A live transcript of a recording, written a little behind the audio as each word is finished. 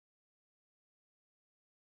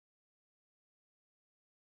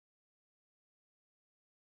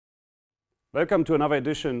Welcome to another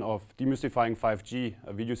edition of Demystifying 5G,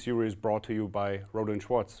 a video series brought to you by Rohde and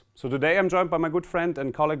Schwarz. So today I'm joined by my good friend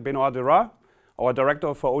and colleague Benoit Dera, our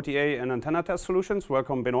Director for OTA and Antenna Test Solutions.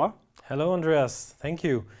 Welcome, Benoit. Hello, Andreas. Thank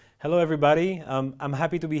you. Hello, everybody. I'm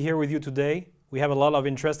happy to be here with you today. We have a lot of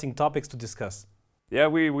interesting topics to discuss. Yeah,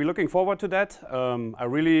 we're looking forward to that. I'm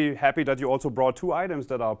really happy that you also brought two items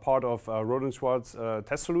that are part of Rohde and Schwarz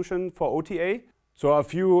test solution for OTA. So a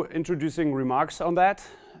few introducing remarks on that.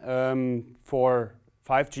 For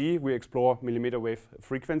 5G, we explore millimeter wave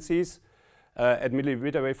frequencies. At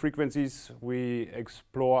millimeter wave frequencies, we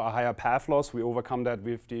explore a higher path loss. We overcome that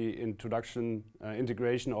with the integration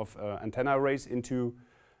of antenna arrays into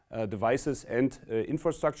devices and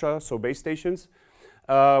infrastructure, so base stations.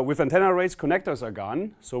 With antenna arrays, connectors are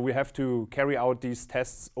gone, so we have to carry out these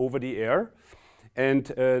tests over the air. And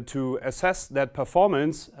to assess that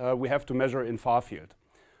performance, we have to measure in far field.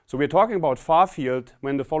 So we're talking about far field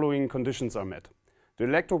when the following conditions are met. The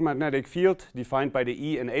electromagnetic field defined by the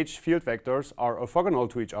E and H field vectors are orthogonal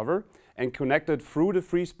to each other and connected through the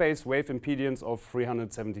free space wave impedance of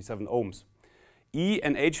 377 ohms. E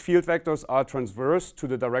and H field vectors are transverse to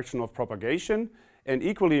the direction of propagation, and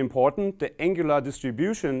equally important, the angular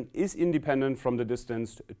distribution is independent from the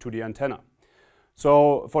distance to the antenna.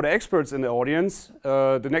 So for the experts in the audience,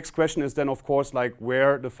 the next question is then of course like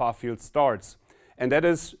where the far field starts. And that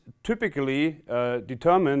is typically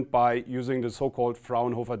determined by using the so-called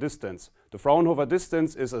Fraunhofer distance. The Fraunhofer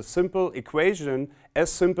distance is a simple equation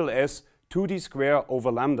as simple as 2d squared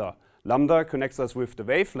over lambda. Lambda connects us with the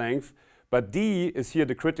wavelength, but d is here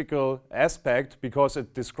the critical aspect because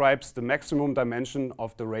it describes the maximum dimension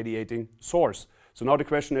of the radiating source. So now the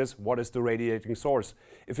question is, what is the radiating source?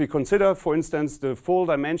 If we consider, for instance, the full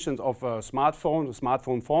dimensions of a smartphone, the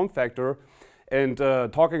smartphone form factor, and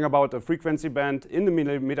talking about a frequency band in the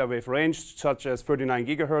millimeter wave range, such as 39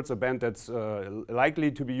 gigahertz, a band that's likely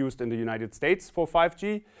to be used in the United States for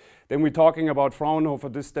 5G, then we're talking about Fraunhofer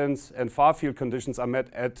distance and far field conditions are met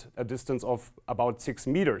at a distance of about 6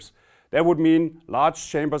 meters. That would mean large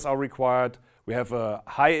chambers are required. We have a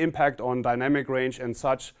high impact on dynamic range and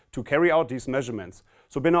such to carry out these measurements.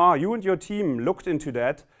 So Benoit, you and your team looked into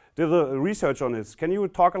that, did a research on this. Can you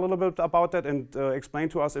talk a little bit about that and explain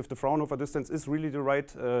to us if the Fraunhofer distance is really the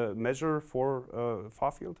right measure for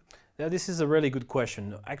far field? Yeah, this is a really good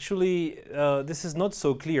question. Actually, this is not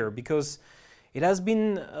so clear because it has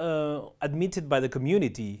been admitted by the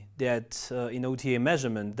community that in OTA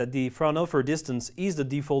measurement that the Fraunhofer distance is the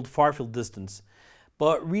default far field distance.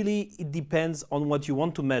 But really, it depends on what you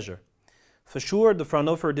want to measure. For sure, the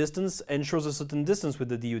Fraunhofer distance ensures a certain distance with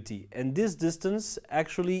the DUT, and this distance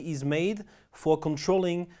actually is made for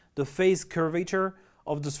controlling the phase curvature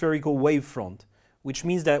of the spherical wavefront, which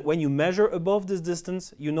means that when you measure above this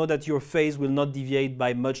distance, you know that your phase will not deviate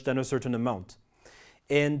by much than a certain amount.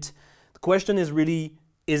 And the question is really,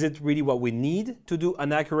 is it really what we need to do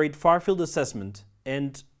an accurate far field assessment,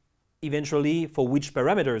 and eventually for which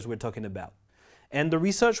parameters we're talking about? And the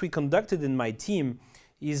research we conducted in my team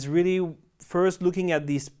is really first looking at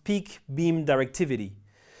this peak beam directivity.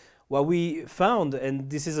 What we found, and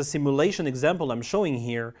this is a simulation example I'm showing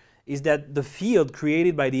here, is that the field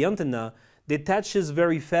created by the antenna detaches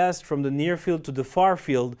very fast from the near field to the far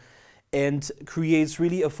field and creates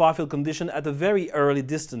really a far field condition at a very early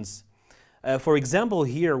distance. For example,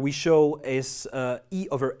 here we show as E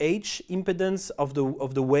over H impedance of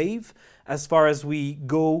the wave as far as we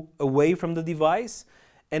go away from the device.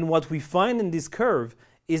 And what we find in this curve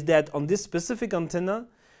is that on this specific antenna,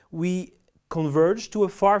 we converge to a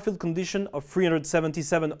far field condition of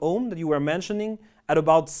 377 ohm that you were mentioning at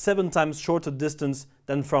about 7 times shorter distance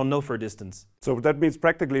than Fraunhofer distance. So that means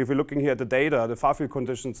practically, if we're looking here at the data, the far field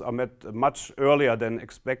conditions are met much earlier than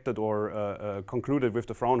expected or concluded with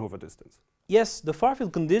the Fraunhofer distance. Yes, the far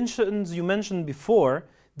field conditions you mentioned before,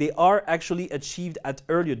 they are actually achieved at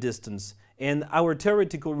earlier distance, and our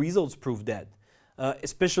theoretical results prove that.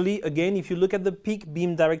 Especially, again, if you look at the peak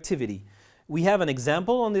beam directivity. We have an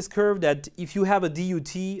example on this curve that if you have a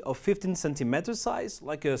DUT of 15 centimeter size,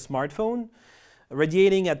 like a smartphone,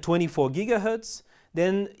 radiating at 24 gigahertz,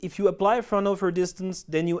 then if you apply Fraunhofer distance,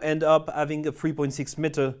 then you end up having a 3.6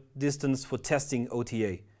 meter distance for testing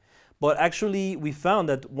OTA. But actually, we found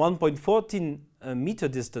that 1.14 meter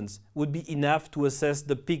distance would be enough to assess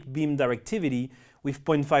the peak beam directivity with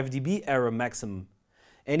 0.5 dB error maximum.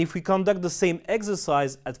 And if we conduct the same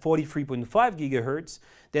exercise at 43.5 gigahertz,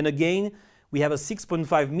 then again, we have a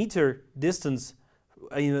 6.5 meter distance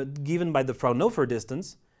given by the Fraunhofer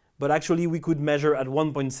distance, but actually we could measure at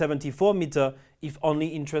 1.74 meter if only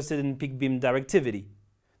interested in peak beam directivity.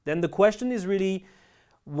 Then the question is really,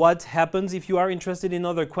 what happens if you are interested in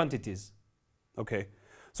other quantities? Okay.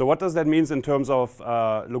 So what does that mean in terms of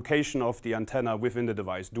location of the antenna within the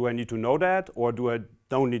device? Do I need to know that, or do I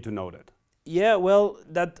don't need to know that? Yeah, well,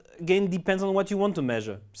 that again depends on what you want to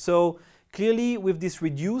measure. So clearly with this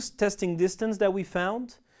reduced testing distance that we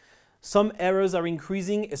found, some errors are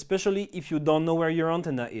increasing, especially if you don't know where your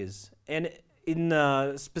antenna is. And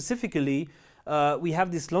specifically, we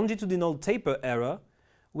have this longitudinal taper error,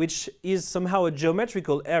 which is somehow a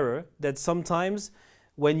geometrical error that sometimes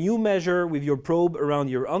when you measure with your probe around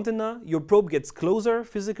your antenna, your probe gets closer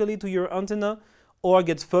physically to your antenna or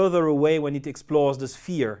gets further away when it explores the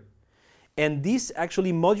sphere. And this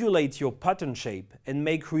actually modulates your pattern shape and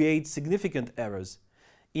may create significant errors.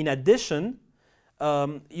 In addition,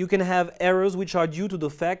 you can have errors which are due to the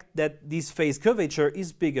fact that this phase curvature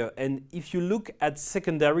is bigger. And if you look at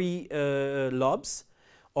secondary lobes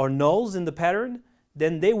or nulls in the pattern,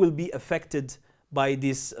 then they will be affected by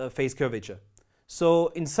this phase curvature. So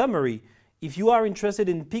in summary, if you are interested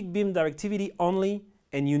in peak beam directivity only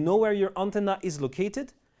and you know where your antenna is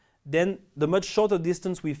located, then the much shorter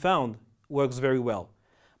distance we found works very well.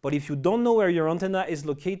 But if you don't know where your antenna is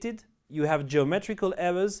located, you have geometrical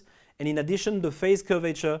errors, and in addition the phase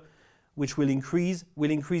curvature, which will increase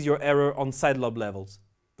your error on side lobe levels.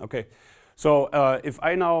 Okay. So if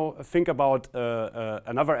I now think about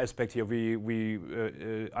another aspect here, we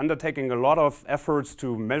undertaking a lot of efforts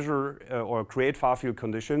to measure or create far-field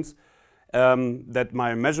conditions that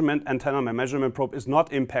my measurement antenna, my measurement probe is not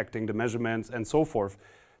impacting the measurements and so forth.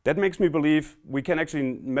 That makes me believe we can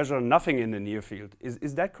actually measure nothing in the near field.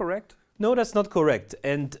 Is that correct? No, that's not correct.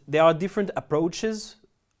 And there are different approaches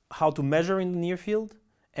how to measure in the near field.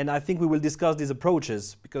 And I think we will discuss these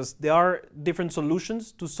approaches because there are different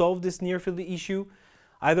solutions to solve this near field issue.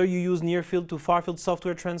 Either you use near field to far field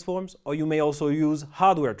software transforms, or you may also use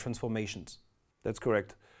hardware transformations. That's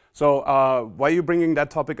correct. So why are you bringing that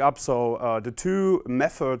topic up? So the two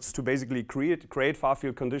methods to basically create far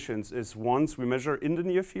field conditions is once we measure in the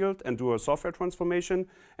near field and do a software transformation,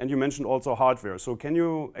 and you mentioned also hardware. So can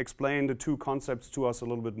you explain the two concepts to us a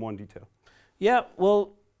little bit more in detail? Yeah,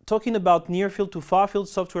 well, talking about near field to far field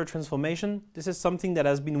software transformation, this is something that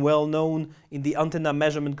has been well known in the antenna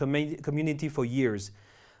measurement community for years.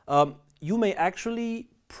 You may actually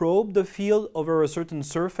probe the field over a certain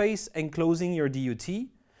surface enclosing your DUT.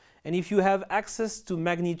 And if you have access to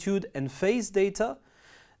magnitude and phase data,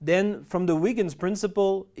 then from the Huygens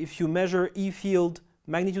principle, if you measure E field,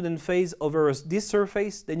 magnitude and phase over this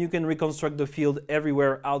surface, then you can reconstruct the field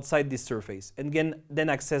everywhere outside this surface and then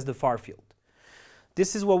access the far field.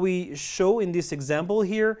 This is what we show in this example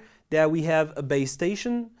here, that we have a base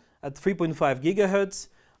station at 3.5 gigahertz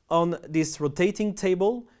on this rotating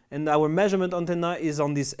table, and our measurement antenna is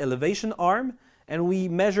on this elevation arm, and we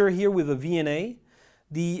measure here with a VNA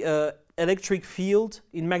the electric field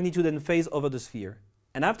in magnitude and phase over the sphere.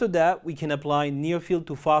 And after that, we can apply near field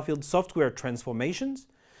to far field software transformations,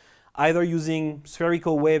 either using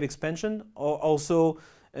spherical wave expansion, or also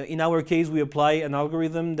in our case, we apply an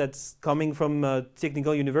algorithm that's coming from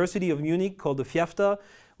Technical University of Munich called the FIAFTA,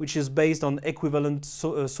 which is based on equivalent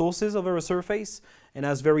sources over a surface and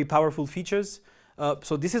has very powerful features.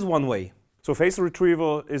 So this is one way. So phase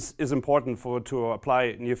retrieval is important to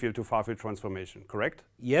apply near field to far field transformation, correct?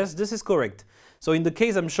 Yes, this is correct. So in the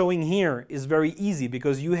case I'm showing here is very easy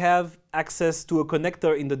because you have access to a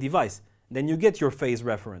connector in the device. Then you get your phase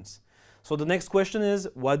reference. So the next question is,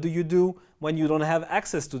 what do you do when you don't have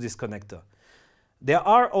access to this connector? There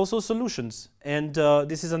are also solutions, and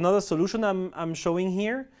this is another solution I'm showing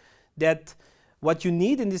here, that what you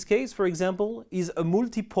need in this case, for example, is a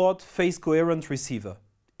multi-port phase coherent receiver.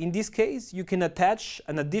 In this case, you can attach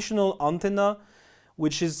an additional antenna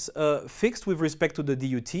which is fixed with respect to the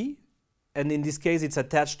DUT, and in this case it's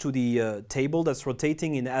attached to the table that's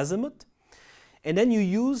rotating in azimuth. And then you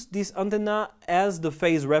use this antenna as the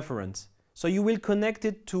phase reference. So you will connect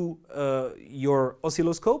it to your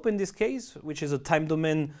oscilloscope in this case, which is a time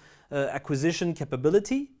domain acquisition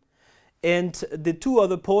capability. And the two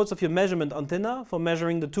other ports of your measurement antenna for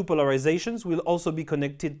measuring the two polarizations will also be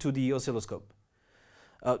connected to the oscilloscope.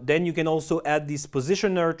 Then you can also add this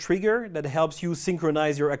positioner trigger that helps you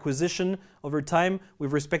synchronize your acquisition over time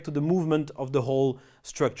with respect to the movement of the whole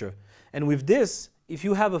structure. And with this, if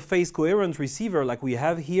you have a phase coherent receiver like we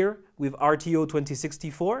have here with RTO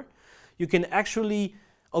 2064, you can actually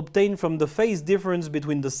obtain from the phase difference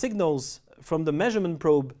between the signals from the measurement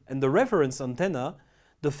probe and the reference antenna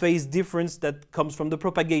the phase difference that comes from the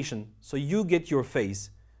propagation. So you get your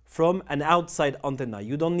phase from an outside antenna.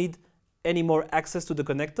 You don't need any more access to the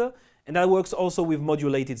connector, And that works also with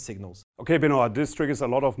modulated signals. Okay, Benoit, this triggers a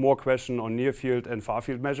lot of more questions on near field and far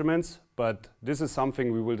field measurements, but this is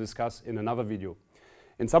something we will discuss in another video.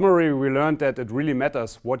 In summary, we learned that it really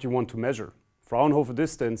matters what you want to measure. Fraunhofer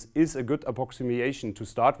distance is a good approximation to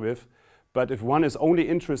start with, but if one is only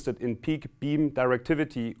interested in peak beam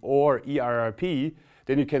directivity or EIRP,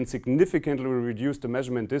 then you can significantly reduce the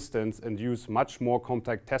measurement distance and use much more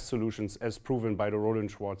compact test solutions as proven by the Rohde and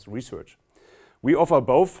Schwarz research. We offer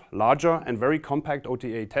both larger and very compact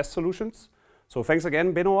OTA test solutions. So thanks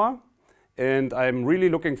again, Benoit. And I'm really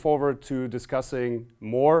looking forward to discussing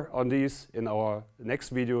more on these in our next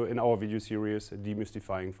video, in our video series,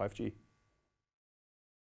 Demystifying 5G.